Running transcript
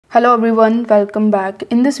Hello everyone, welcome back.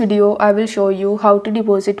 In this video, I will show you how to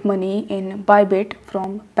deposit money in Bybit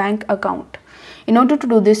from bank account. In order to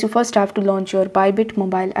do this, you first have to launch your Bybit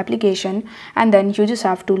mobile application and then you just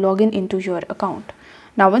have to log in into your account.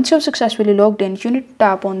 Now once you have successfully logged in, you need to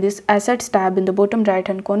tap on this Assets tab in the bottom right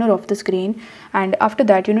hand corner of the screen, and after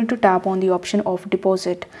that you need to tap on the option of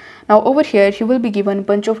deposit. Now over here you will be given a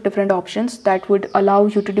bunch of different options that would allow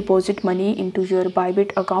you to deposit money into your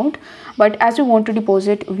Bybit account, but as you want to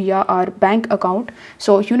deposit via our bank account,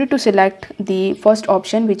 so you need to select the first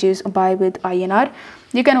option, which is buy with INR.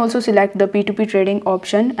 You can also select the P2P trading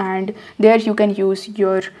option, and there you can use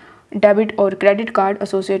your debit or credit card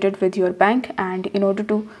associated with your bank, and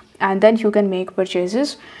then you can make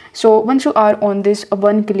purchases. So once you are on this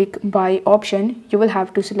one click buy option, you will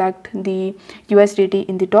have to select the USDT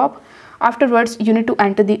in the top. Afterwards you need to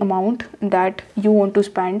enter the amount that you want to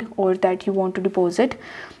spend or that you want to deposit.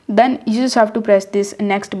 Then you just have to press this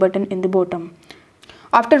next button in the bottom.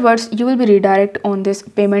 Afterwards, you will be redirected on this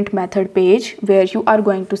payment method page where you are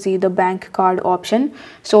going to see the bank card option.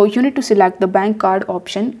 So you need to select the bank card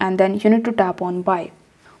option and then you need to tap on buy.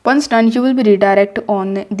 Once done, you will be redirected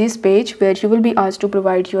on this page where you will be asked to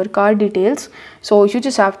provide your card details. So you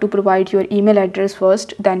just have to provide your email address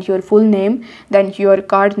first, then your full name, then your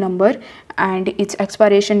card number and its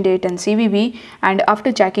expiration date and CVV. And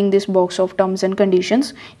after checking this box of terms and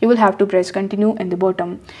conditions, you will have to press continue in the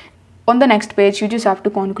bottom. On the next page, you just have to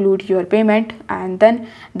conclude your payment and then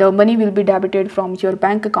the money will be debited from your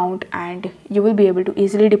bank account and you will be able to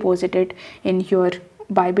easily deposit it in your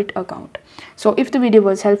Bybit account. So if the video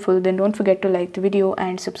was helpful, then don't forget to like the video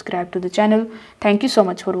and subscribe to the channel. Thank you so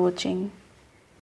much for watching.